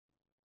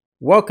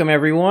Welcome,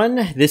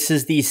 everyone. This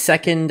is the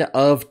second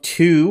of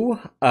two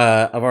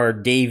of our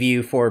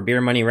debut for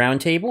Beer Money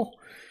Roundtable.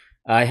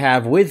 I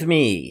have with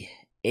me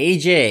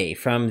AJ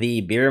from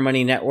the Beer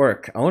Money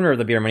Network, owner of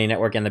the Beer Money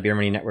Network and the Beer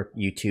Money Network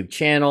YouTube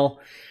channel,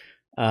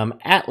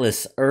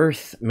 Atlas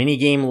Earth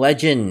minigame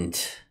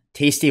legend,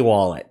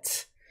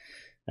 TastyWallet,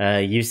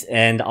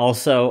 and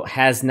also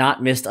has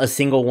not missed a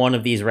single one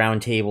of these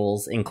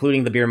roundtables,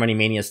 including the Beer Money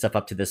Mania stuff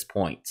up to this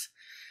point.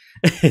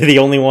 The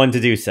only one to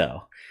do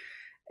so.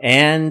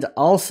 And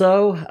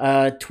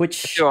also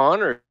Twitch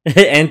honor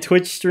and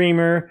Twitch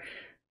streamer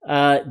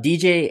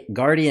DJ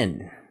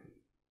Guardian.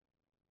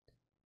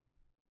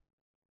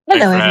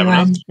 Hello,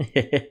 everyone.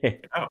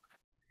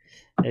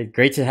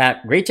 Great to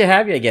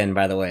have you again,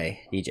 by the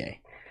way, DJ.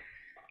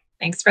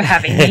 Thanks for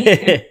having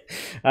me.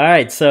 All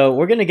right, so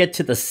we're going to get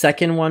to the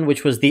second one,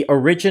 which was the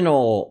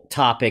original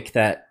topic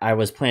that I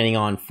was planning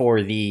on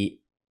for the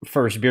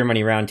first Beer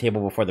Money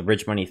Roundtable before the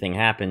Bridge Money thing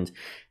happened,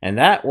 and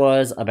that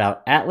was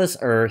about Atlas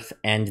Earth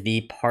and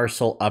the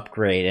Parcel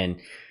upgrade.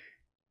 And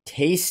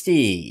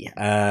Tasty,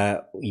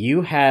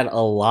 you had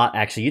a lot,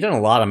 actually, you done a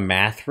lot of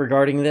math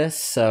regarding this,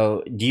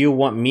 so do you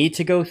want me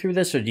to go through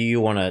this, or do you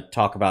want to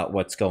talk about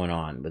what's going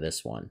on with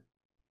this one?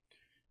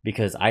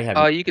 Because I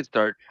have... you could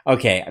start.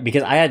 Okay,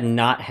 because I had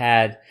not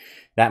had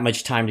that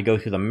much time to go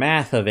through the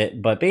math of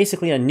it, but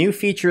basically a new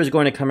feature is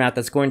going to come out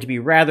that's going to be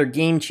rather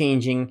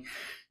game-changing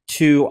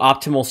to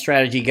optimal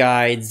strategy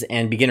guides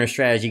and beginner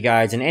strategy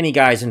guides and any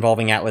guides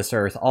involving Atlas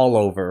Earth all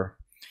over.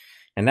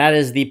 And that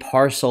is the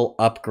Parcel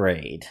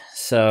upgrade.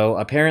 So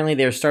apparently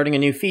they're starting a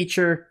new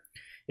feature.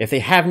 If they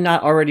have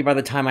not already by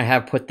the time I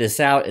have put this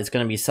out, it's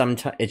going to be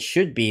sometime. It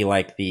should be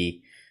like the,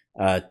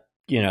 the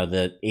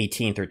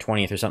 18th or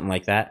 20th or something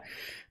like that.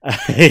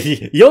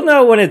 You'll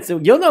know when it's.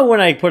 You'll know when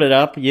I put it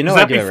up. You know, is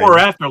that before or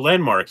after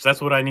landmarks?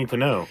 That's what I need to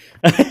know.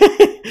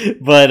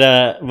 but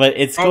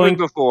it's probably going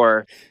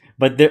before.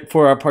 But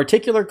for a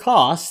particular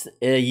cost,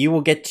 you will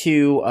get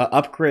to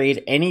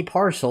upgrade any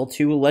parcel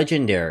to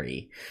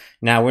Legendary.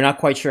 Now, we're not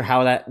quite sure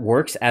how that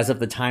works as of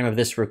the time of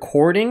this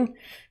recording.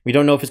 We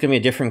don't know if it's going to be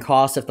a different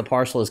cost if the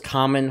parcel is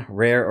common,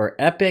 rare, or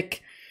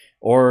epic,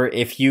 or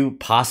if you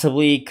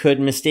possibly could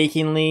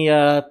mistakenly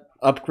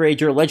upgrade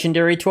your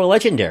Legendary to a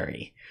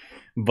Legendary.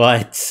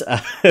 But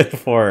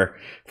for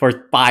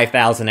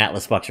 5,000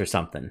 Atlas bucks or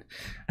something.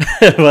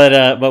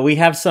 but we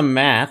have some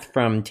math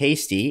from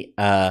Tasty,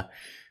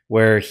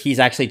 where he's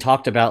actually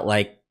talked about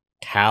like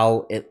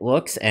how it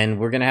looks, and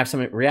we're gonna have some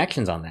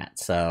reactions on that.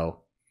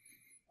 So,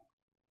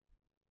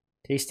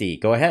 Tasty,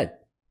 go ahead.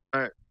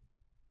 All right,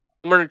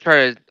 I'm gonna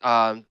try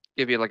to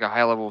give you like a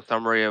high-level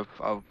summary of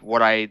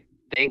what I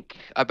think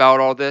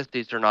about all this.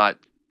 These are not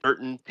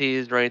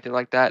certainties or anything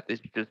like that. This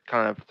is just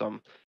kind of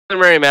some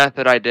preliminary math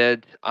that I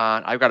did.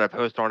 I've got a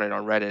post on it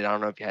on Reddit. I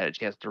don't know if you had a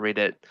chance to read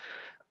it.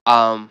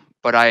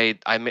 But I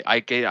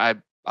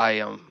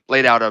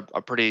laid out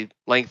a pretty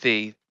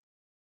lengthy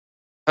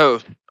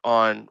post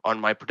on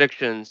my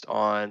predictions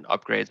on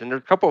upgrades, and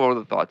there's a couple of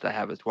other thoughts I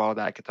have as well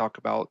that I could talk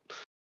about.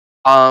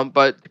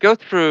 But to go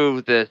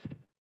through this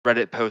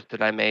Reddit post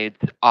that I made,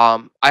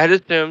 I had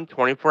assumed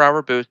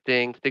 24-hour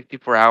boosting,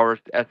 64 hours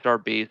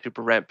SRB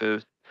super rent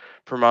boost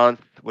per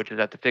month, which is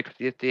at the fixed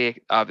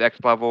 50 of X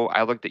level.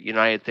 I looked at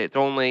United States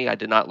only. I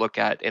did not look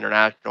at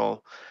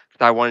international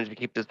because I wanted to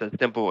keep this as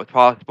simple as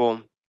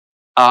possible.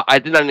 I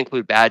did not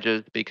include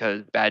badges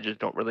because badges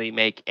don't really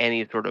make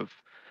any sort of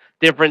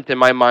difference in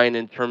my mind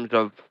in terms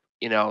of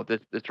this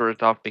sort of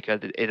stuff,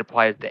 because it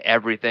applies to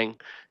everything,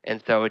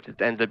 and so it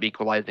just ends up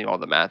equalizing all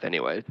the math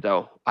anyway.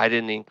 So I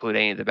didn't include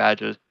any of the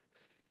badges.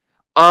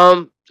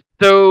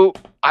 So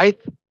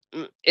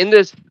in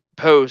this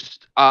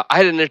post, I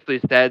had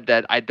initially said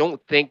that I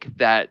don't think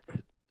that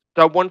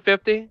sub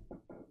 150,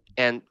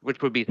 and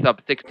which would be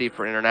sub 60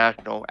 for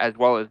international, as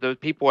well as those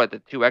people at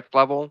the 2x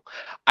level,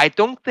 I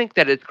don't think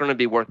that it's going to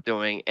be worth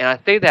doing. And I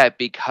say that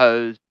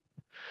because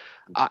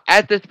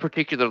at this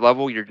particular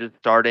level, you're just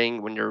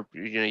starting. When you're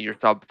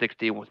sub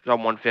 60, sub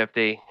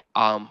 150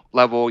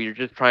 level, you're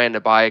just trying to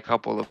buy a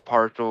couple of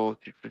parcels.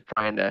 You're just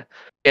trying to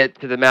get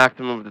to the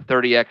maximum of the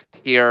 30x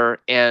tier.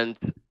 And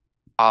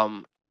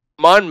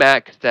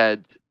MonMac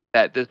said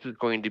that this was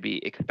going to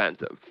be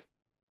expensive,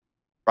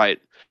 right?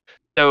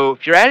 So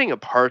if you're adding a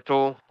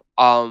parcel,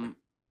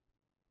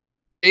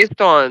 based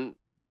on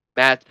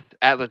Matt's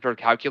Atlas Earth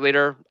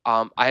calculator,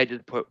 I had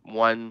just put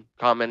one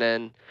common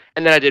in,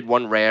 and then I did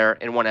one rare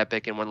and one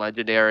epic and one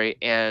legendary,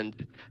 and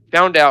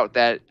found out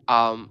that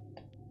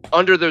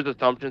under those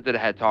assumptions that I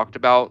had talked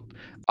about,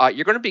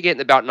 you're going to be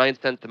getting about 9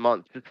 cents a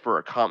month just for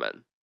a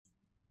common.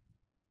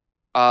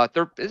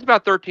 It's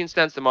about 13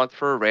 cents a month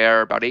for a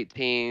rare, about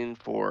 18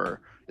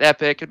 for an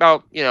epic,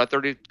 about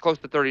 30, close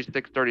to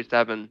 36,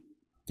 37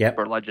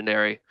 for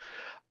legendary.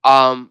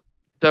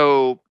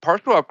 So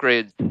partial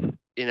upgrades,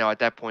 at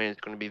that point,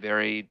 it's going to be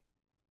very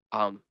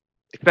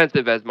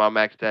expensive, as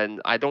MonMac said.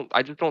 And I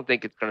just don't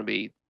think it's going to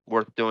be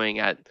worth doing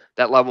at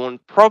that level,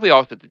 and probably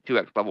also at the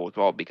 2x level as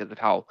well, because of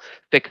how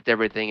fixed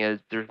everything is.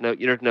 There's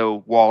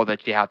no wall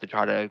that you have to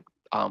try to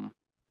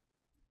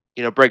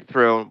break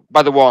through.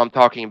 By the wall, I'm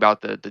talking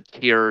about the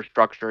tier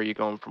structure. You're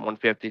going from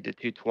 150 to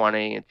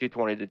 220 and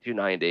 220 to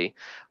 290.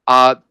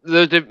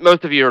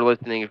 Most of you are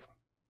listening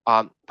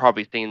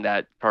probably seen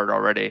that chart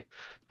already.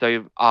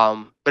 So,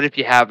 but if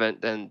you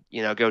haven't, then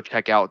go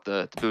check out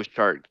the boost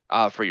chart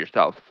for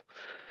yourself.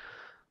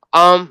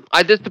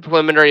 I did the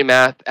preliminary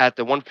math at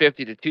the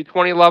 150 to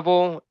 220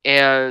 level,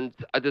 and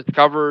I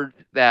discovered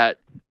that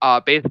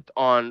based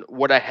on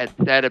what I had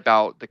said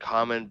about the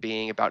common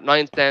being about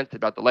 9 cents,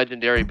 about the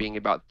legendary being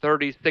about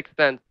 36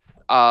 cents,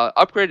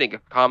 upgrading a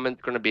common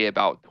is going to be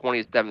about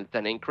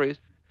 27-cent increase.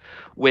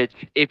 Which,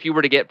 if you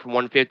were to get from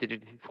 150 to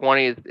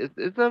 220,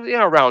 is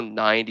around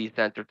 90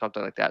 cents or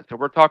something like that. So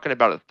we're talking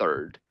about a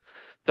third.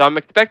 So I'm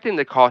expecting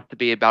the cost to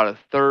be about a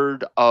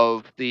third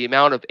of the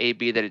amount of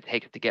AB that it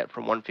takes to get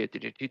from 150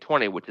 to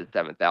 220, which is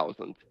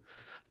 7,000.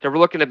 So we're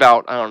looking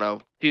about, I don't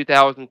know,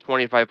 2,000,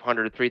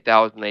 2,500,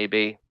 3,000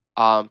 AB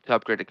to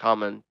upgrade a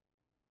common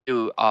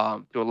to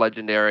a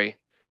legendary.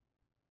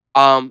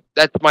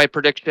 That's my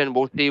prediction.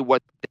 We'll see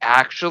what they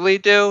actually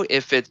do,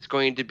 if it's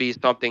going to be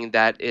something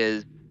that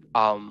is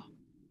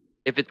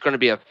if it's going to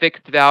be a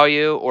fixed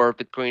value or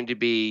if it's going to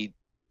be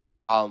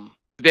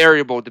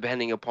variable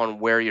depending upon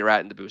where you're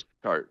at in the boost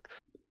chart.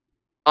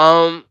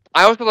 I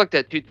also looked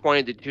at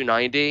 220 to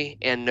 290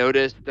 and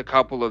noticed a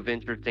couple of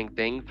interesting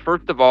things.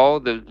 First of all,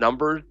 those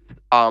numbers,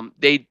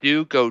 they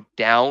do go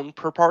down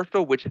per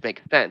parcel, which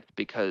makes sense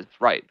because,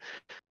 right,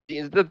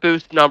 the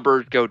boost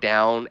numbers go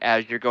down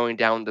as you're going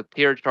down the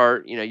tier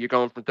chart. You're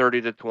going from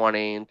 30 to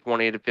 20 and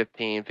 20 to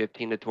 15,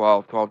 15 to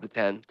 12, 12 to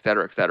 10, et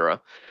cetera, et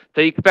cetera. So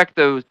you expect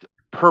those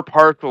per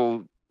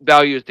parcel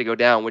values to go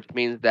down, which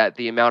means that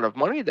the amount of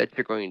money that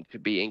you're going to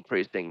be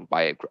increasing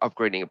by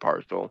upgrading a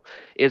parcel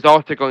is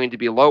also going to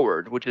be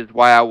lowered, which is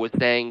why I was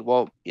saying,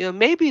 well,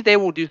 maybe they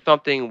will do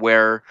something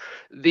where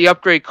the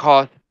upgrade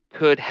cost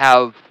could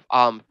have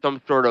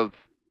some sort of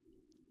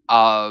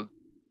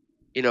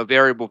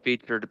variable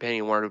feature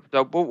depending on where.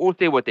 So we'll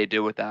see what they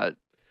do with that.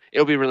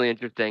 It'll be really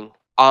interesting.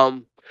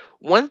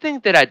 One thing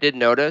that I did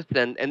notice,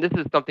 and this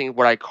is something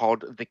what I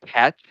called the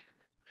catch,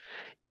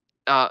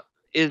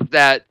 is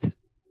that,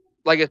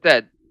 like I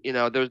said,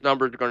 those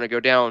numbers are going to go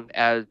down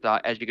as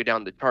you go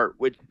down the chart,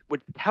 which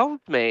tells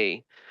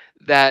me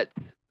that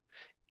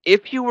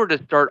if you were to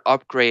start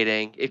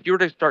upgrading, if you were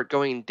to start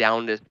going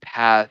down this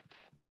path,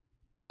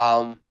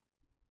 I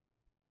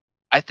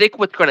think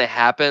what's going to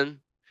happen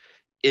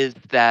is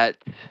that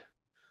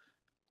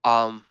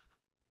I'm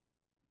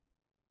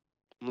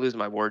losing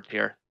my words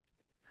here.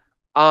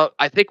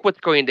 I think what's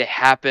going to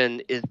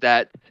happen is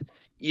that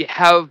you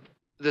have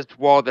this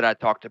wall that I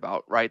talked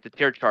about, right? The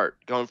tier chart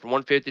going from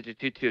 150 to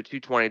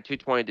 220,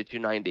 220 to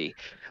 290.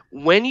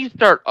 When you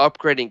start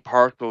upgrading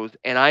parcels,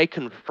 and I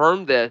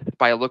confirmed this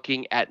by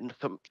looking at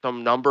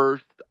some numbers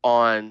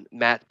on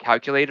Math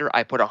Calculator,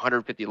 I put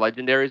 150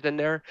 legendaries in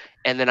there,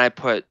 and then I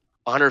put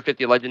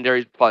 150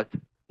 legendaries plus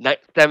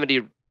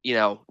 70,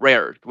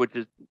 rares, which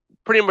is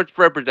pretty much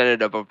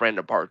representative of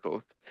random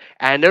parcels.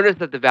 And I noticed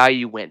that the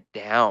value went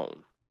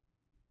down,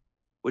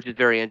 which is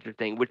very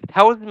interesting, which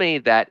tells me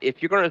that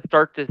if you're going to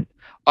start this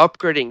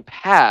upgrading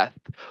path,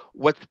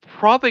 what's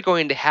probably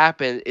going to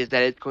happen is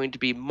that it's going to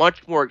be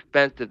much more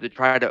expensive to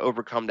try to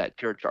overcome that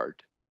tier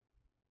chart.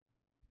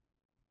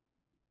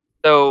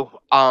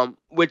 So,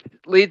 which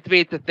leads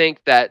me to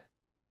think that,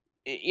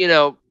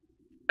 should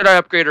I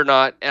upgrade or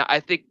not? And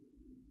I think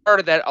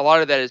a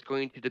lot of that is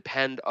going to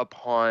depend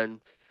upon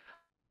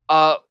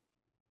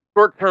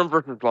short term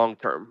versus long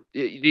term.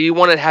 Do you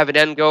want to have an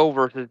end goal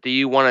versus do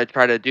you want to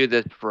try to do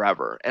this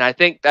forever? And I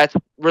think that's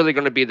really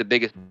going to be the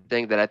biggest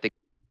thing that I think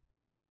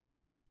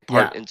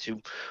part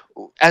into,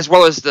 as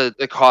well as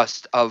the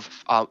cost of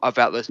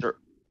Atlas or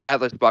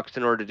Atlas bucks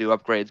in order to do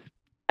upgrades.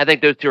 I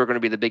think those two are going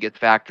to be the biggest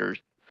factors.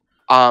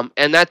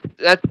 And that's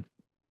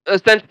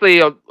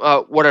essentially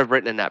what I've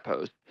written in that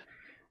post.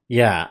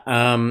 Yeah,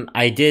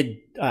 I did.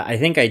 I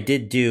think I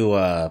did do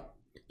a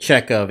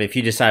check of if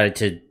you decided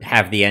to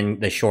have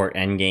the short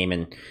end game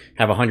and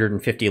have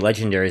 150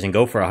 legendaries and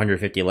go for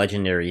 150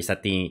 legendaries,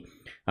 that the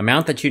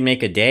amount that you'd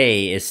make a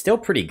day is still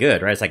pretty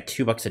good, right? It's like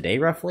 $2 a day,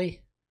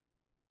 roughly.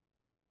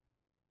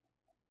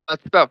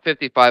 That's about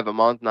 55 a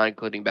month, not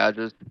including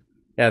badges.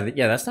 Yeah,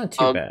 that's not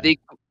too bad.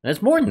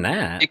 That's more than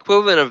that. The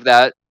equivalent of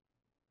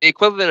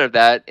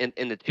that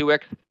in the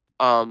 2x,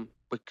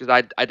 because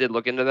I did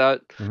look into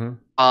that.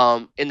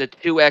 Mm-hmm. In the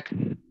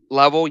 2x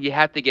level, you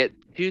have to get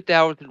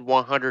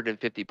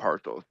 2,150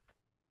 parcels,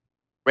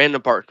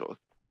 random parcels,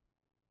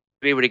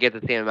 to be able to get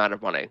the same amount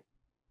of money.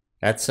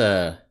 That's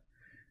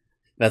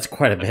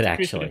quite a bit,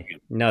 actually.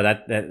 No,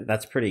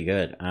 that's pretty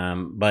good.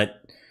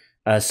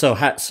 So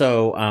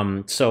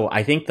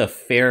I think the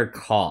fair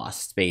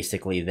cost,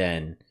 basically,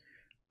 then,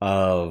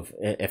 of,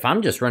 if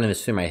I'm just running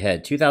this through my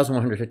head,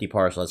 2,150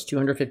 parcels, that's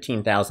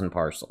 215,000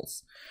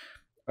 parcels.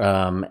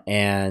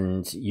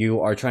 And you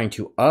are trying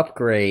to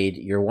upgrade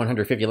your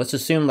 150. Let's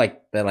assume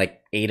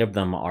that 8 of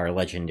them are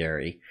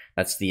legendary.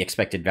 That's the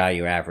expected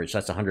value average.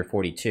 That's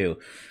 142.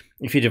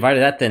 If you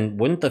divided that, then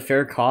wouldn't the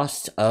fair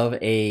cost of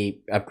a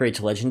upgrade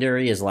to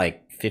legendary is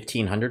like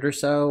 1,500 or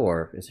so,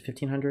 or is it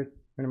 1,500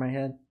 in my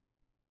head?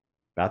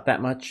 About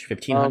that much,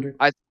 1,500.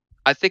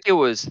 I think it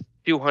was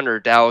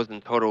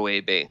 200,000 total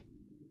AB.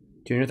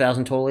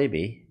 200,000 total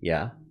AB.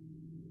 Yeah.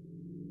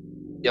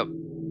 Yep.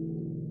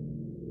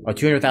 Oh,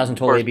 200,000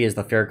 total AB is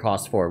the fair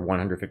cost for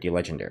 150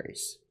 legendaries.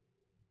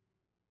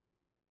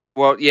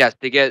 Well, yes,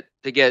 to get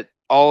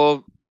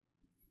all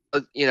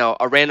of,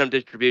 a random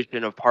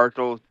distribution of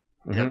parcels,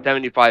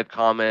 75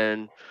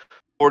 common,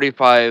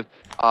 45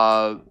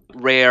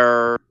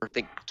 rare, I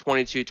think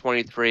 22,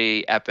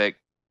 23 epic.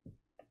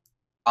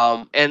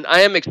 And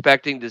I am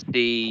expecting to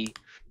see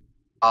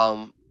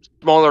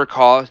smaller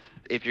costs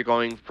if you're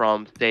going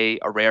from, say,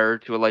 a rare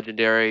to a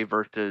legendary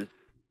versus,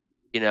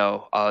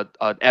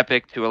 an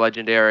epic to a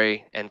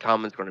legendary, and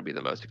common's going to be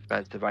the most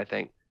expensive, I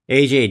think.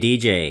 AJ,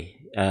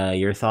 DJ,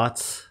 your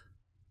thoughts?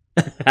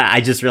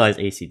 I just realized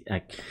AC.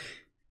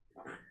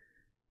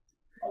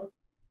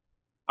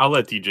 I'll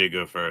let DJ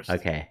go first.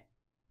 Okay.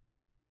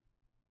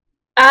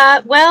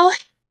 Well,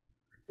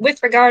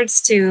 with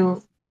regards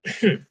to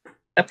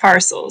the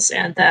parcels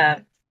and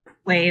the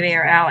way they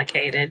are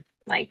allocated,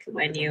 like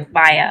when you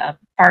buy a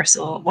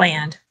parcel of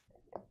land,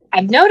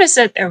 I've noticed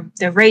that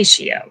the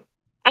ratio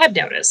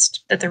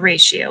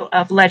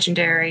of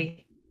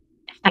legendary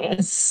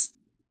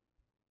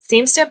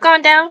seems to have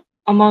gone down,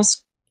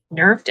 almost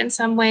nerfed in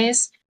some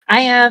ways.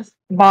 I have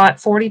bought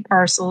 40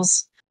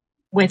 parcels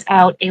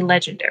without a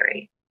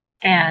legendary.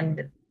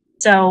 And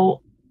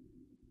so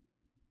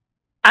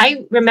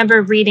I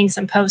remember reading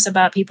some posts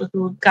about people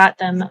who got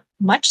them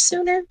much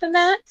sooner than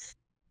that.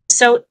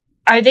 So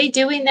are they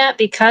doing that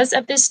because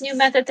of this new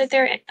method that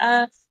they're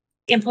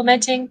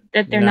implementing,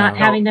 that they're not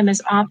having them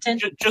as often?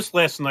 Just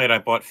last night, I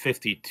bought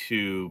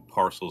 52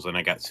 parcels, and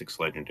I got 6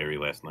 legendary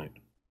last night.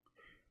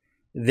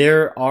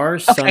 There are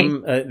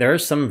some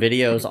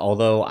videos,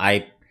 although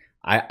I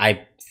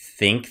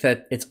think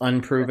that it's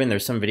unproven.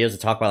 There's some videos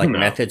that talk about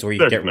methods where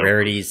you get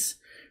rarities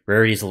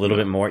a little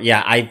bit more.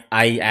 Yeah,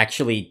 I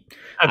actually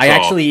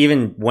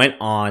even went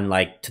on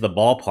to the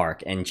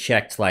ballpark and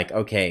checked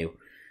okay,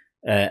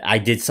 I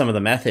did some of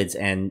the methods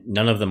and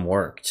none of them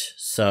worked.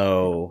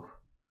 So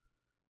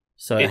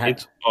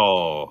it's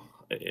all.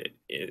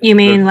 You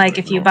mean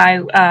if you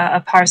buy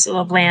a parcel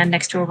of land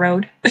next to a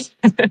road?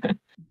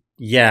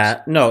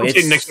 Yeah, no,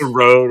 it's next to a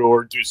road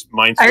or just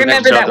mine. I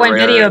remember that one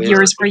video of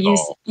yours where you,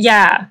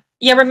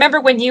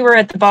 remember when you were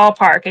at the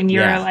ballpark and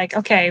you were like,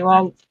 okay,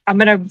 well, I'm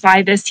going to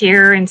buy this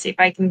here and see if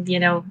I can,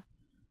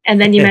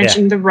 and then you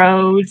mentioned the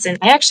roads, and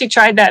I actually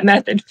tried that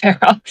method,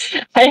 Farrell.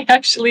 I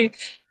actually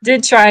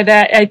did try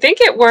that. I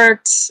think it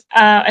worked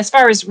as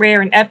far as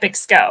rare and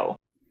epics go,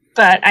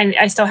 but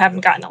I still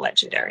haven't gotten a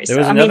legendary.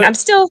 So, I'm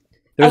still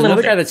There was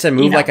another guy that said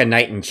move like a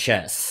knight in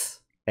chess.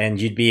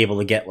 And you'd be able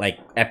to get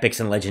epics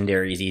and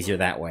legendaries easier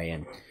that way,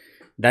 and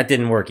that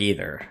didn't work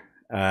either.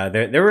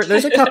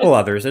 There's a couple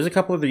others. There's a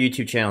couple other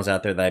YouTube channels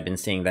out there that I've been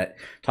seeing that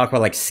talk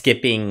about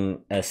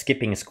skipping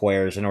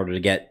squares in order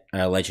to get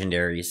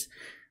legendaries.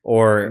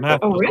 Or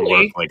math doesn't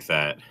work like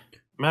that.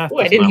 Math.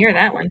 I didn't hear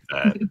that one.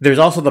 There's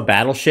also the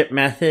battleship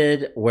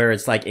method where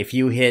it's if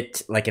you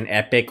hit an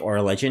epic or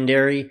a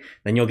legendary,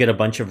 then you'll get a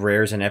bunch of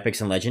rares and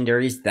epics and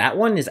legendaries. That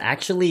one is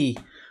actually.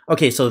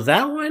 Okay, so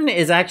that one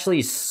is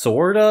actually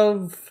sort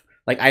of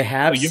I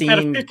have seen.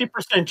 You've had a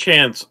 50%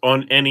 chance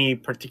on any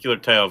particular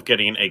tile of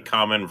getting a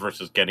common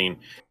versus getting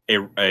a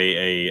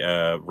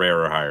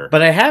rare or higher.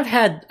 But I've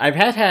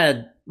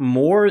had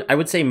more. I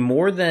would say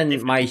more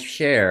than my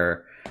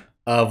share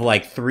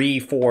of 3,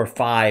 4,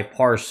 5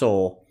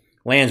 parcel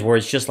lands where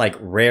it's just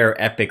rare,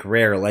 epic,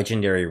 rare,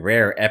 legendary,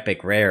 rare,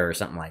 epic, rare, or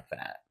something like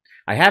that.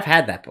 I have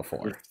had that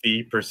before.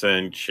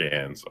 50%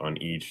 chance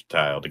on each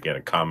tile to get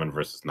a common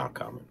versus not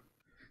common.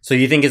 So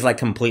you think it's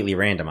completely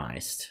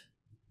randomized?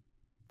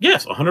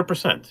 Yes,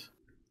 100%.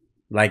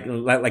 Like they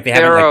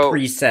haven't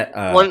preset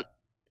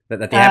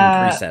that they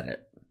haven't preset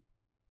it.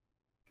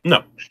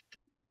 No.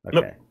 Okay.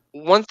 Nope.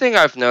 One thing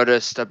I've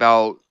noticed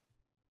about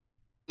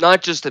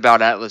not just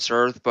about Atlas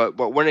Earth, but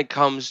when it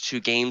comes to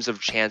games of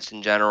chance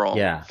in general,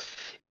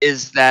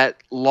 is that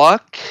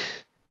luck.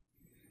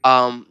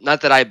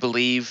 Not that I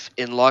believe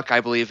in luck, I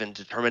believe in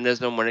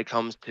determinism when it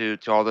comes to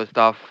all this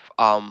stuff.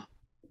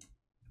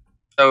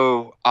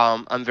 So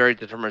I'm very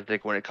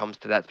deterministic when it comes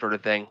to that sort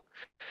of thing.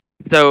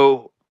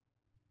 So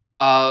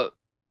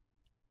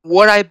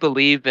what I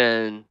believe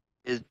in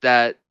is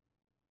that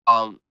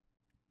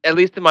at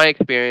least in my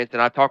experience,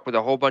 and I've talked with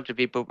a whole bunch of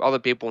people, other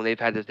people, and they've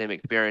had the same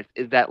experience,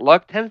 is that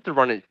luck tends to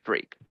run its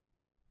streak.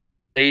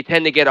 So you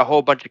tend to get a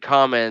whole bunch of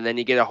common, and then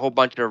you get a whole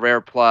bunch of rare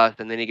plus,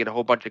 and then you get a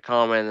whole bunch of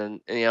common,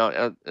 and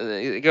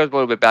it goes a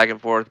little bit back and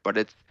forth,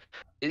 but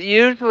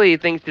usually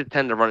things just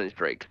tend to run in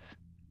streaks.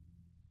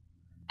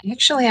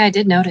 Actually, I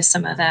did notice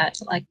some of that,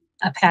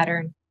 a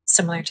pattern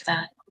similar to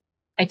that.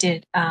 I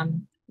did.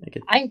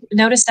 I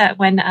noticed that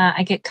when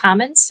I get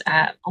commons,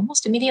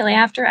 almost immediately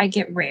after I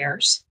get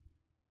rares.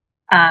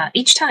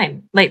 Each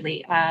time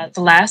lately,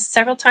 the last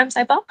several times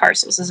I bought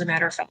parcels, as a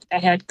matter of fact, I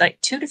had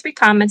 2 to 3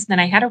 commons, and then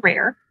I had a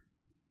rare,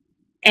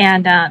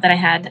 and then I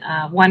had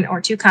 1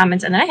 or 2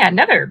 commons, and then I had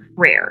another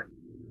rare.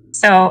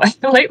 So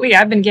lately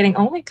I've been getting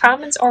only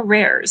commons or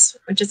rares,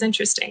 which is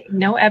interesting.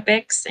 No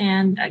epics,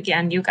 and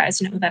again, you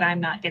guys know that I'm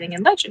not getting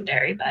in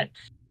legendary, but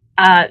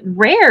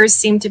rares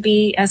seem to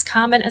be as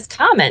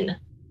common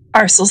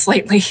parcels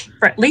lately,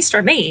 for, at least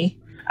for me.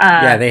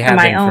 Yeah, they For have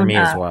my been for own me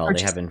as well. They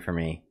purchase. have been for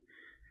me.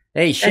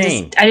 Hey, That is,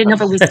 Shane. I didn't know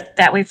if it was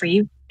that way for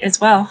you as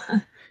well.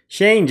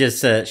 Shane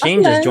just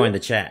Hello. joined the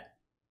chat.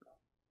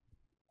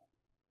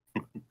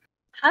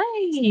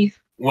 Hi.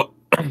 Well,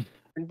 Thank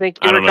you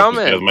I for don't know if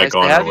he's got his coming. mic Nice to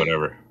on or have you.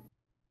 whatever.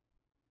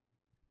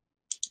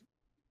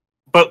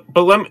 But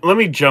let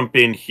me jump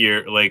in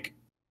here, like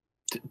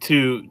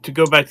to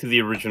go back to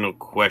the original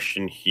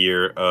question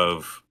here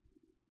of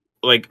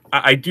like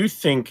I do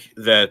think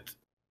that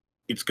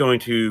it's going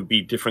to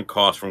be different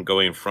costs from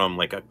going from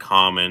like a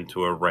common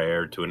to a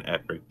rare to an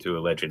epic to a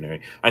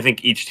legendary. I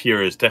think each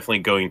tier is definitely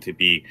going to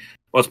be,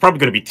 well, it's probably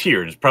going to be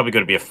tiered. It's probably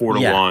going to be a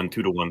 4-to-1,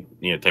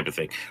 2-to-1, type of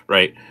thing,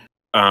 right?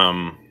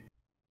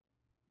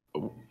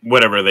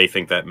 Whatever they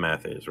think that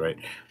math is, right?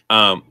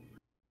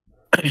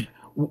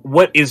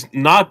 What is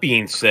not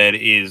being said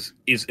is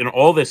in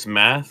all this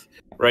math,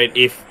 right?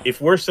 If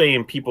we're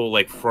saying people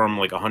like from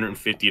like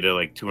 150 to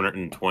like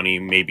 220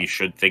 maybe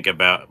should think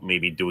about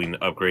maybe doing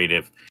the upgrade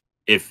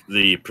if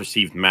the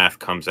perceived math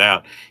comes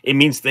out, it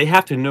means they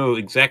have to know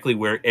exactly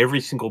where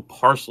every single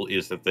parcel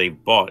is that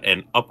they've bought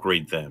and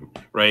upgrade them,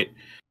 right?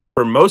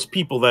 For most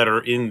people that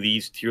are in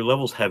these tier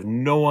levels have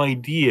no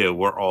idea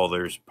where all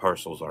their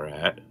parcels are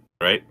at,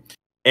 right?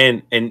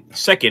 And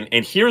second,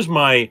 and here's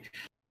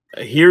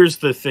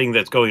the thing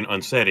that's going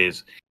unsaid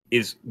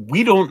is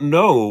we don't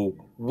know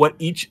what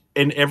each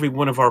and every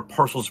one of our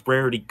parcels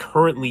rarity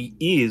currently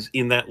is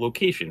in that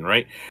location,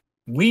 right?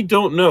 We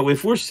don't know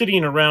if we're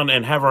sitting around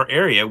and have our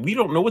area. We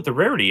don't know what the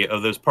rarity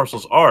of those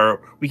parcels are.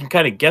 We can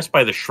kind of guess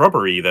by the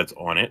shrubbery that's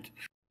on it.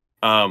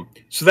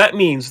 So that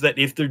means that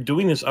if they're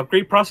doing this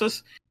upgrade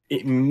process,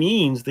 it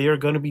means they are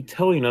going to be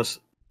telling us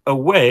a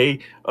way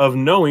of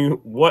knowing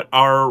what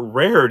our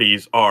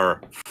rarities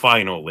are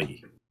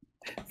finally.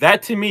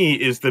 That to me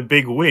is the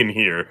big win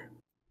here.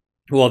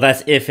 Well,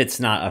 that's if it's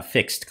not a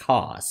fixed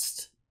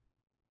cost.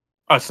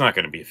 Oh, it's not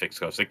going to be a fixed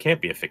cost. It can't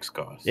be a fixed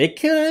cost. It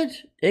could.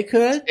 It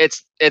could.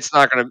 It's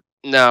not gonna.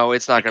 No,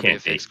 it's not gonna be a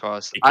can't be. fixed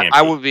cost. It can't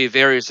I be. would be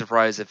very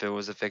surprised if it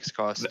was a fixed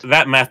cost.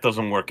 That math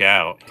doesn't work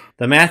out.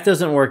 The math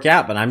doesn't work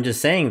out, but I'm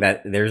just saying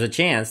that there's a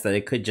chance that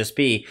it could just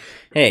be,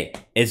 hey,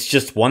 it's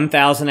just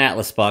 1,000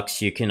 Atlas bucks.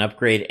 You can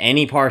upgrade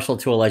any parcel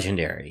to a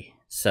legendary.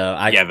 So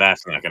yeah,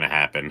 that's not going to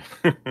happen.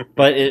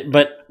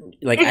 but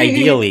like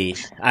ideally,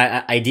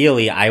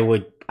 I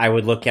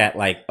would look at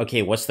like,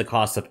 okay, what's the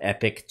cost of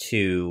epic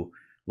to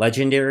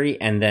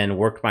legendary, and then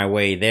work my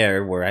way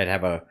there where I'd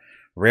have a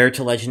rare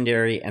to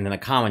legendary and then a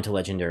common to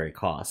legendary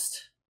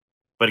cost.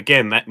 But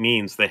again, that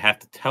means they have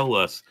to tell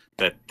us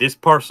that this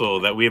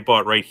parcel that we have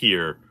bought right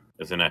here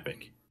is an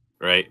epic,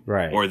 right?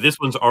 Right. Or this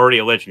one's already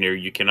a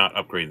legendary. You cannot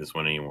upgrade this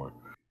one anymore,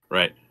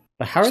 right?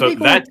 But how are so they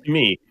going that to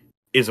me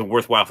is a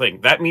worthwhile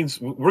thing. That means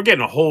we're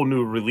getting a whole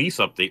new release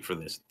update for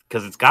this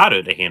because it's got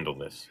to handle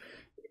this.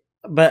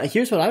 But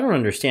here's what I don't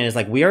understand is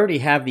like we already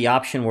have the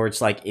option where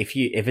it's like if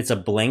it's a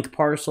blank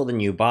parcel then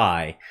you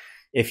buy.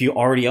 If you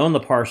already own the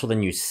parcel,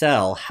 then you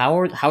sell.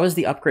 How is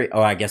the upgrade?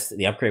 Oh, I guess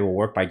the upgrade will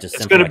work by just.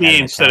 It's going to be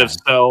instead of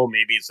sell,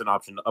 maybe it's an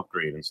option to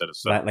upgrade instead of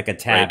sell. Like a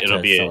tab right? It'll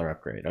to be seller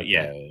upgrade.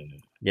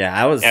 Okay. Yeah.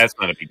 I was. Yeah, it's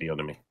not a big deal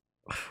to me.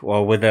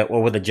 Well, with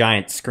a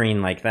giant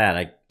screen like that,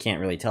 I can't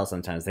really tell.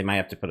 Sometimes they might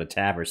have to put a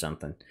tab or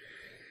something.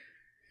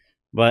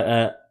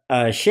 But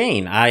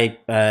Shane, I'm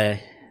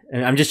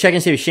just checking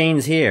to see if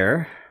Shane's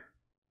here.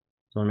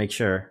 I want to make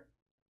sure.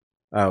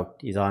 Oh,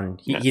 he's on.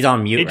 He's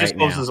on mute right now. He just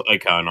closes his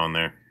icon on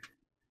there.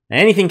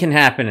 Anything can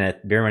happen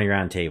at Beer Money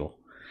Roundtable.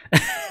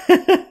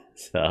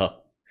 So,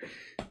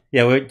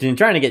 yeah, we're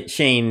trying to get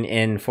Shane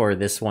in for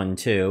this one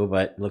too,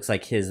 but it looks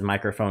like his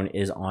microphone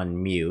is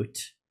on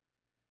mute.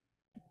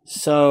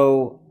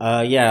 So,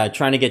 yeah,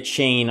 trying to get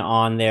Shane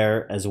on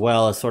there as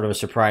well as sort of a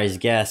surprise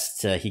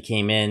guest. He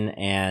came in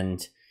and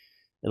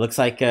it looks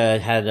like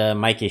had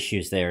mic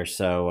issues there,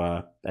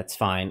 so that's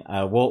fine.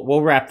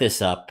 We'll wrap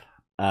this up.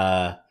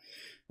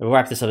 We'll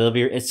wrap this up.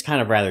 It's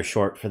kind of rather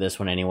short for this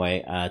one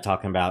anyway,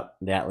 talking about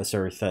the Atlas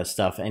Earth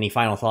stuff. Any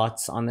final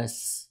thoughts on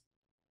this?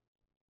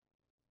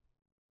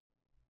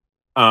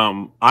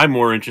 I'm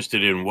more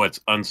interested in what's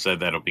unsaid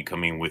that'll be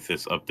coming with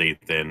this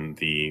update than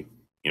the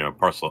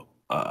parcel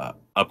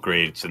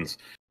upgrade, since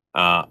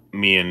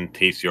me and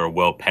Tasty are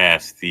well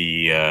past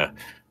the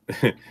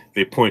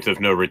the point of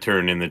no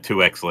return in the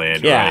 2x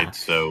land, right?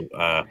 So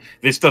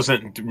this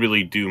doesn't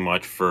really do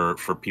much for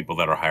people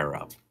that are higher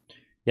up.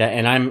 Yeah,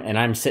 and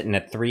I'm sitting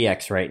at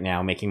 3x right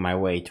now, making my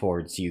way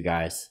towards you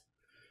guys.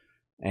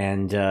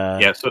 And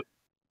so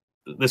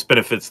this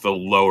benefits the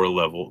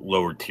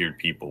lower tiered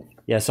people.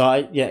 Yeah, so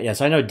I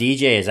know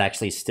DJ is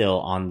actually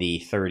still on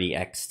the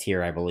 30x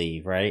tier, I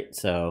believe, right?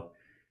 So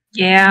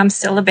yeah, I'm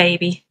still a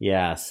baby.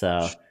 Yeah,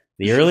 so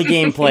the early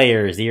game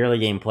players.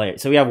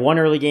 So we have one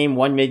early game,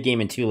 one mid game,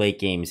 and two late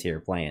games here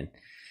playing.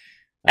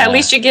 At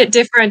least you get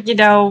different,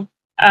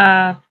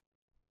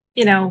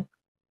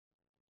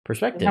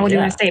 perspective. What do you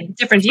Yeah. want to say?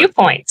 Different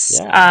viewpoints.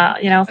 Yeah.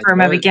 You know, from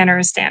a does.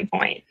 beginner's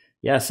standpoint.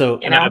 Yeah. So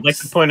You know, I'd like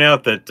to point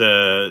out that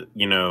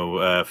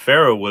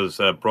Pharaoh was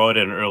brought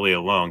in early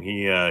along.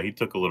 He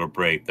took a little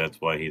break. That's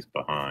why he's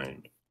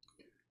behind.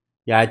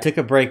 yeah, I took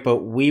a break, but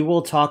we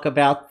will talk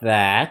about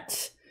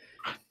that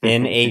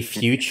in a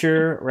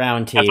future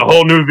roundtable. That's a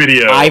whole new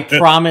video. I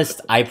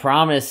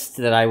promised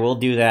that I will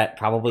do that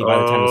probably by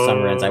the time the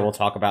summer ends. I will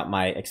talk about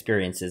my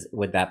experiences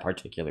with that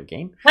particular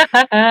game.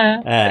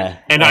 And I'd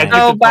like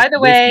oh, to by talk the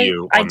with way,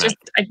 you I on that.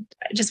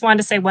 just wanted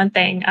to say one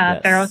thing.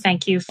 Yes. Pharaoh,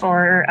 thank you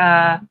for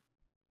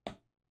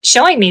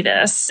showing me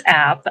this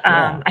app.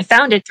 Yeah. I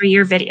found it through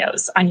your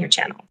videos on your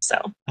channel. So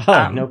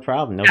no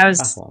problem. No I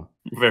was- problem.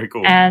 Very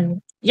cool.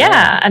 and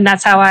and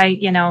that's how I,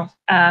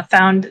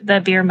 found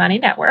the Beer Money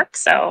Network.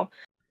 So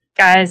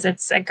guys,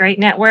 it's a great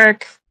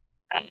network.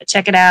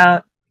 Check it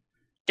out.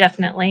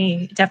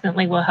 Definitely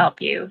will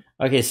help you.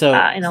 Okay, so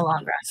in the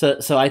long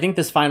run. So I think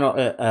this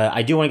final,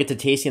 I do want to get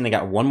to Tasty, and they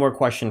got one more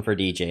question for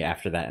DJ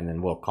after that, and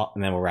then we'll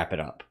wrap it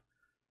up.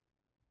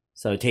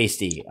 So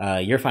Tasty,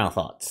 your final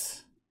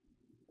thoughts.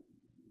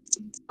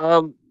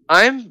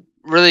 I'm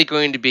really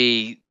going to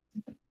be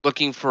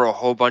looking for a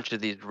whole bunch of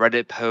these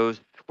Reddit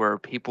posts where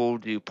people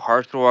do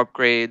parcel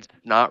upgrades,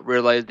 not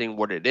realizing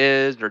what it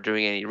is or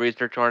doing any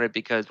research on it,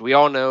 because we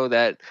all know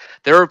that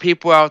there are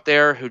people out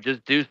there who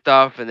just do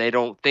stuff and they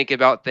don't think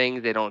about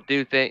things. They don't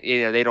do things.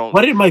 They don't.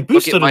 Why did my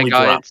boost look at my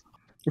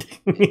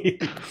suddenly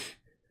drop?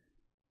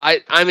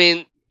 guides. I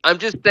mean, I'm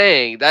just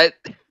saying that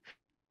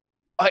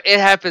it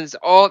happens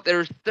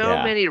there's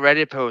so many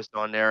Reddit posts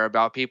on there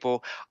about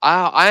people.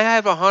 I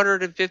have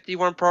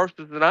 151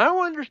 parcels and I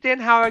don't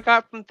understand how I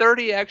got from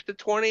 30x to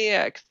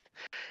 20x.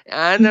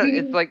 And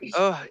it's like,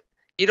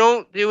 you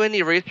don't do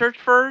any research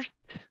first?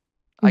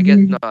 I guess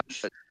not.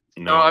 But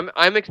no,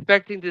 I'm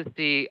expecting to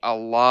see a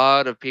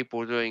lot of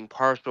people doing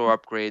parcel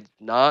upgrades,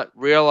 not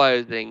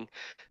realizing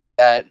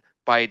that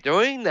by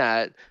doing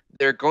that,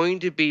 they're going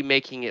to be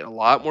making it a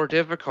lot more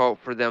difficult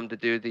for them to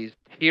do these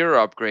tier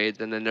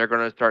upgrades, and then they're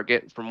going to start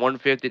getting from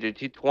 150 to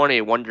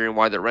 220, wondering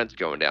why their rent's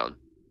going down.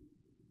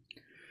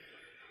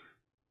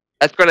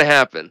 That's going to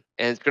happen,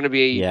 and it's going to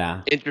be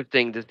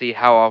interesting to see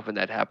how often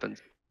that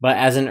happens. But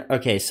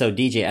so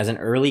DJ, as an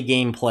early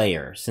game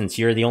player, since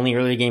you're the only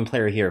early game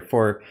player here,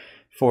 for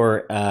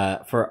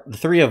the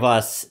three of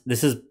us,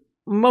 this is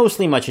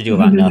mostly much ado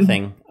about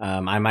nothing.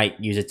 I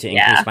might use it to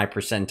increase my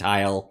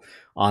percentile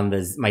on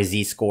my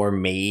Z score,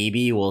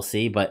 maybe, we'll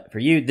see. But for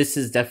you, this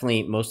is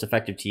definitely most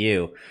effective to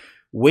you.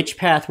 Which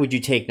path would you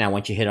take now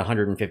once you hit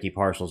 150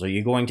 parcels? Are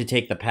you going to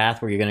take the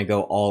path where you're going to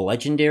go all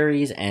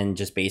legendaries and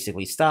just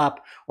basically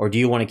stop? Or do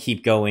you want to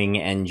keep going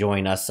and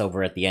join us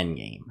over at the end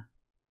game?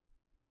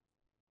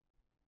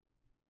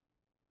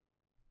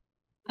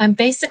 I'm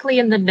basically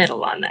in the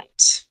middle on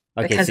that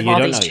because of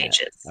all these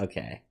changes. Yet.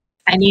 Okay.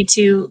 I need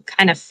to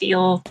kind of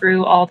feel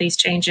through all these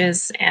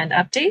changes and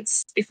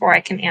updates before I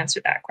can answer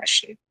that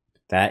question.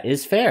 That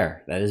is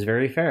fair. That is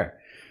very fair.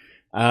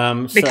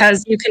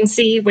 Because you can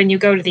see when you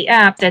go to the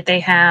app that they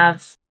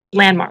have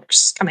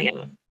landmarks coming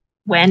in.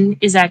 When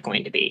is that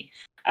going to be?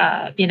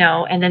 And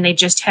then they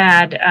just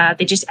added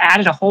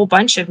a whole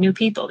bunch of new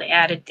people. They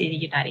added the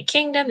United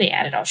Kingdom, they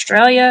added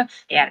Australia,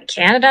 they added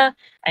Canada.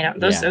 I know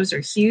those are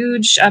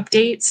huge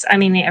updates. I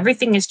mean,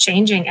 everything is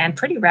changing and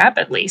pretty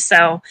rapidly.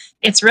 So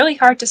it's really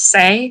hard to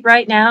say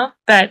right now,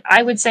 but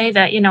I would say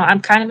that,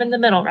 I'm kind of in the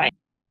middle right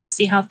now.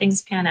 See how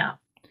things pan out.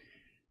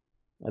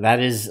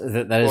 That is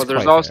well,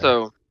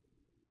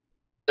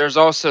 there's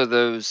also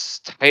those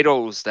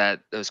titles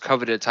those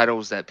coveted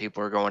titles that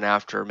people are going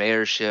after: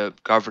 mayorship,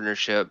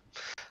 governorship.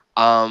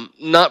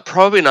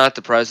 Probably not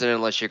the president,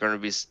 unless you're going to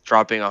be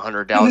dropping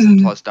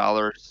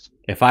 $100,000+.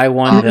 If I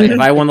won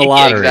the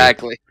lottery,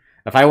 exactly.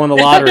 If I won the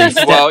lottery,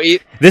 well,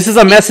 this is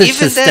a message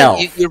to Stealth.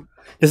 This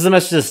is a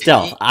message to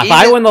Stealth. If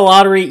I win the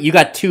lottery, you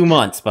got 2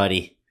 months,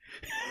 buddy.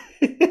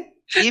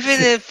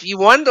 Even if you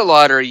won the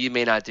lottery, you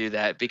may not do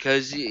that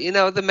because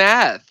the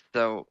math.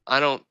 So I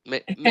don't.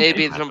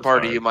 Maybe some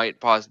part of you might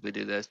possibly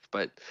do this,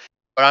 but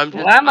I'm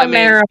just. I'm a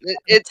mayor of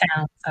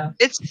town, so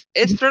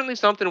it's certainly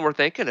something we're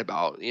thinking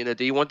about.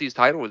 Do you want these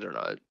titles or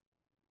not?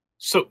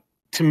 So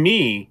to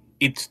me,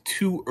 it's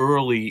too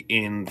early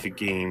in the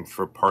game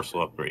for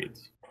parcel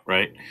upgrades,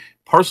 right?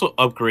 Parcel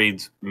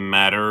upgrades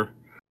matter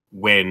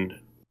when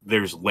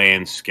there's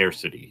land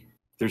scarcity.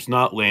 There's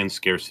not land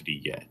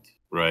scarcity yet,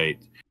 right?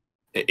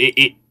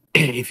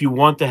 If you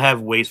want to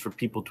have ways for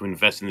people to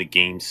invest in the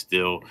game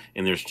still,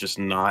 and there's just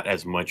not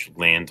as much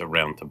land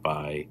around to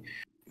buy,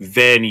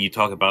 then you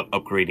talk about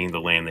upgrading the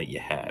land that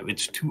you have.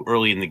 It's too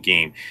early in the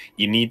game.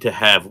 You need to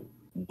have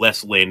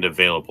less land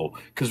available.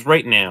 Because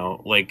right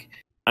now,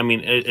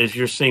 as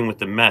you're saying with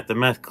the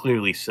math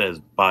clearly says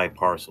buy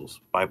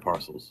parcels. Buy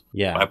parcels.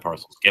 Yeah. Buy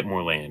parcels. Get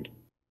more land.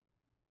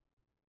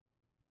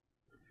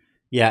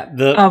 Yeah.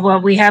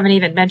 We haven't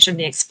even mentioned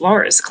the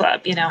Explorers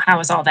Club. How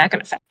is all that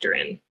going to factor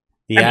in?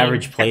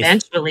 Average place.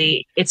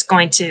 Eventually, it's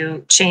going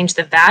to change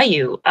the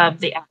value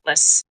of the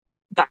Atlas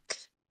buck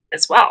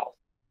as well.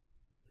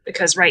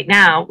 because right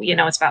now,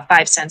 it's about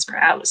 5 cents per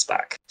Atlas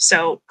buck.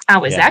 So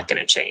how is that going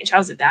to change?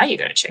 How's the value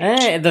going to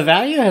change? The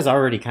value has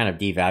already kind of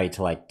devalued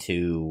to like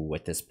 2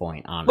 at this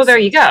point, honestly. Well, there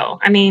you go.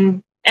 I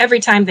mean, every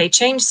time they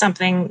change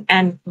something,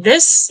 and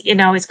this,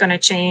 is going to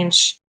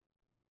change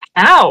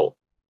how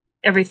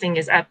everything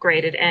is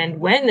upgraded and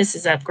when this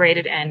is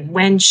upgraded and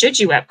when should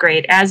you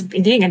upgrade. As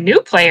being a new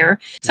player,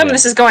 some of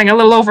this is going a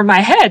little over my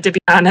head, to be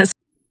honest.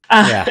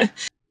 But,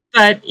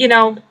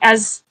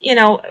 as,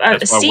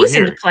 a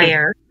seasoned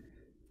player,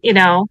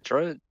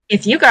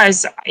 if you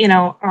guys,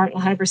 aren't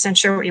 100%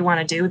 sure what you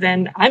want to do,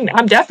 then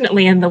I'm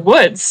definitely in the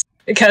woods,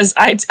 because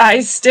I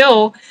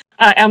still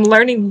am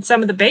learning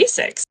some of the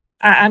basics.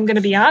 I'm going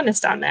to be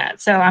honest on that.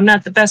 So I'm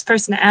not the best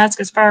person to ask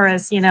as far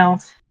as,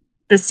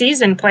 the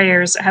seasoned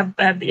players have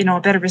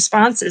better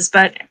responses.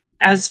 But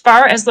as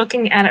far as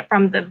looking at it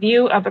from the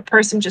view of a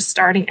person just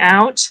starting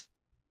out,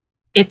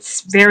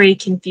 it's very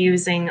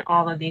confusing,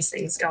 all of these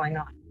things going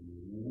on.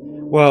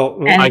 Well,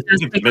 and it does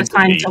take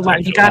time to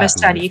learn. You got to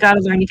study, you got to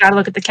learn, you got to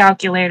look at the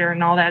calculator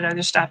and all that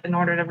other stuff in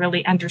order to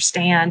really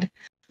understand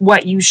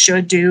what you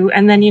should do.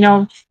 And then,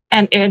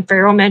 and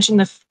Pharaoh mentioned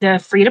the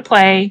free to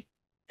play,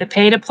 the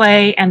pay to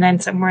play, and then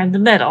somewhere in the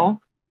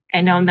middle.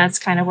 And that's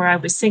kind of where I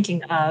was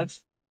thinking of,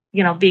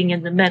 being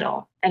in the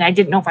middle. And I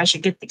didn't know if I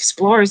should get the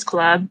Explorers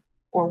Club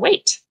or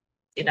wait.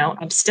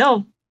 I'm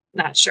still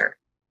not sure.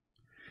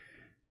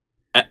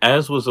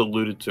 As was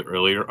alluded to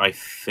earlier, I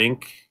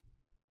think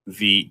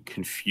the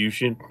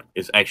confusion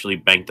is actually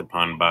banked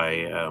upon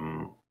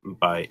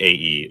by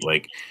AE.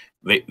 Like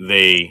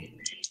they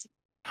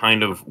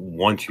kind of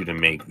want you to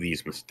make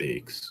these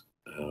mistakes.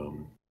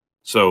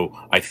 So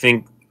I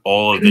think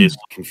all of this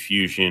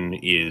confusion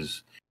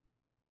is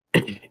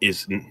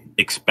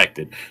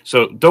expected.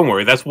 So don't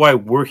worry. That's why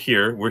we're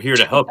here. We're here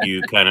to help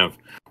you kind of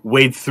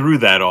wade through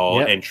that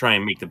all and try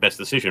and make the best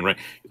decision, right?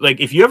 Like,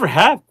 if you ever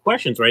have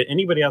questions, right?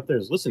 Anybody out there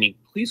is listening,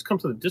 please come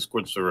to the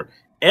Discord server.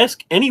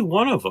 Ask any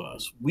one of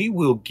us. We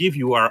will give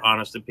you our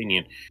honest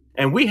opinion.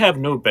 And we have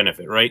no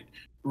benefit, right?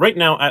 Right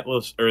now,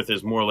 Atlas Earth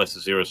is more or less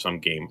a zero-sum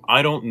game.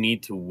 I don't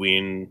need to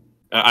win.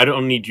 I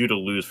don't need you to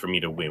lose for me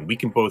to win. We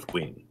can both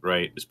win,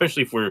 right?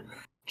 Especially if we're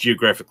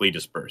geographically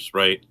dispersed,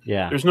 right?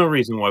 Yeah. There's no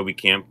reason why we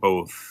can't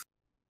both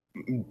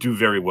do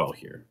very well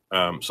here.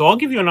 So I'll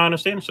give you an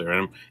honest answer,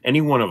 and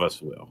any one of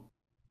us will.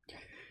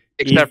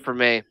 Except for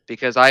me,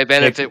 because I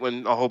benefit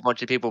when a whole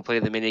bunch of people play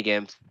the mini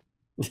games.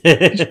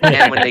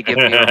 And when they give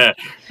me them.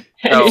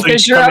 So,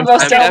 because you're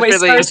almost always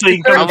first.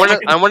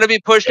 I want to be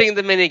pushing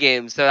the mini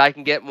games so I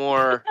can get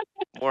more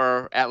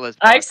Atlas.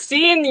 I've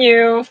seen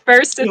you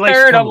first and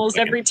third almost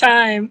every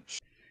time.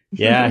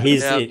 Yeah,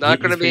 he's not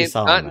going to be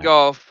not in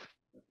golf.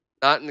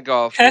 Not in the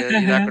golf.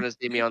 You're not going to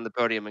see me on the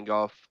podium in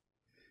golf.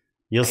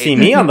 You'll see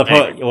me on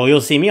the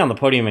you'll see me on the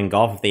podium in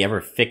golf if they ever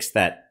fix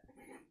that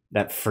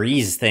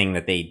freeze thing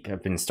that they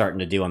have been starting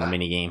to do on the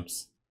mini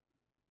games.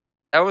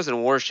 That was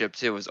in Warship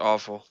too. It was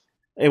awful.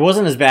 It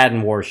wasn't as bad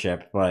in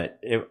Warship,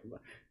 but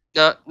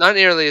not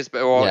nearly as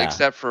bad. Well,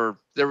 except for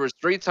there was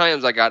 3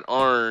 times I got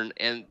Arn,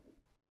 and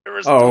there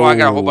was I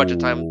got a whole bunch of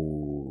times.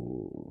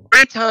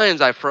 3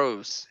 times I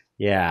froze.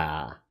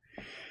 Yeah.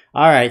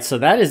 All right, so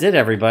that is it,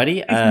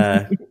 everybody.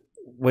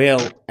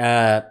 Well,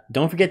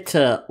 don't forget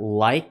to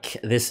like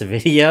this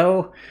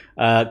video.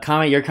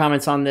 Comment your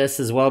comments on this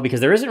as well,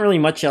 because there isn't really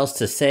much else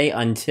to say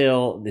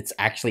until it's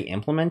actually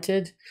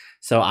implemented.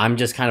 So I'm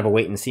just kind of a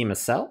wait and see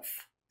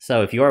myself.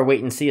 So if you are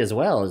wait and see as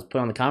well, just put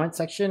on the comment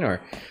section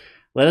or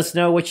let us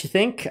know what you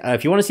think.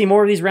 If you want to see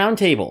more of these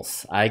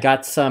roundtables, I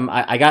got some.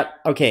 I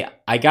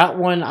got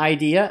one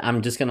idea.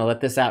 I'm just gonna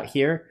let this out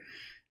here.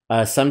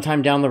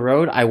 Sometime down the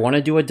road, I want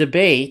to do a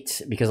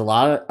debate, because a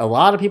lot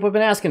of people have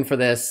been asking for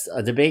this,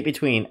 a debate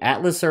between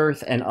Atlas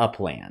Earth and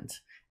Upland,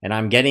 and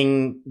I'm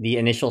getting the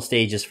initial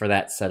stages for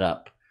that set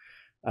up.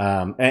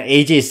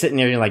 AJ is sitting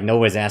there like,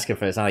 nobody's asking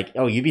for this. I'm like,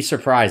 oh, you'd be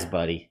surprised,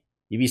 buddy.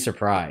 You'd be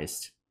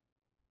surprised.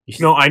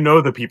 No, I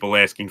know the people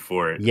asking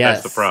for it.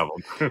 Yes. That's the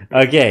problem.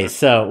 Okay,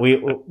 so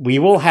we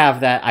will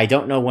have that. I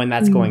don't know when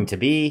that's going to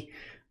be.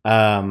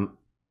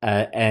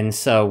 And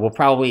so we'll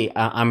probably,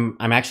 I'm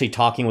actually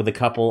talking with a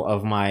couple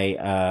of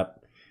my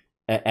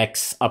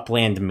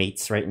ex-Upland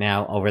mates right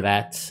now over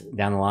that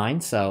down the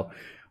line. So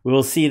we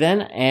will see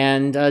then.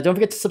 And don't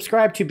forget to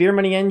subscribe to Beer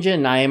Money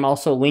Engine. I am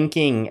also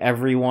linking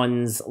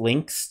everyone's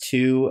links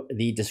to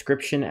the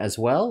description as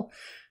well.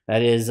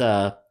 That is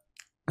the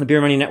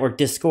Beer Money Network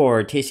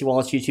Discord,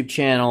 TastyWallet's YouTube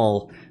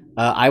channel.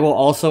 I will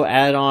also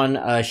add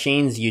on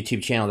Shane's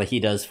YouTube channel that he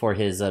does for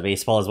his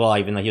baseball as well,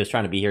 even though he was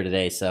trying to be here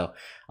today. So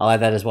I'll add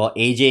that as well.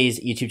 AJ's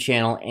YouTube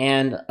channel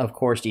and, of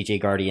course,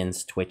 DJ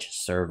Guardian's Twitch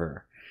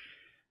server.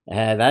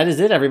 That is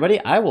it, everybody.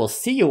 I will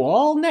see you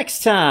all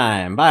next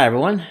time. Bye,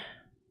 everyone.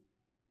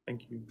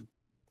 Thank you.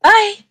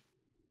 Bye.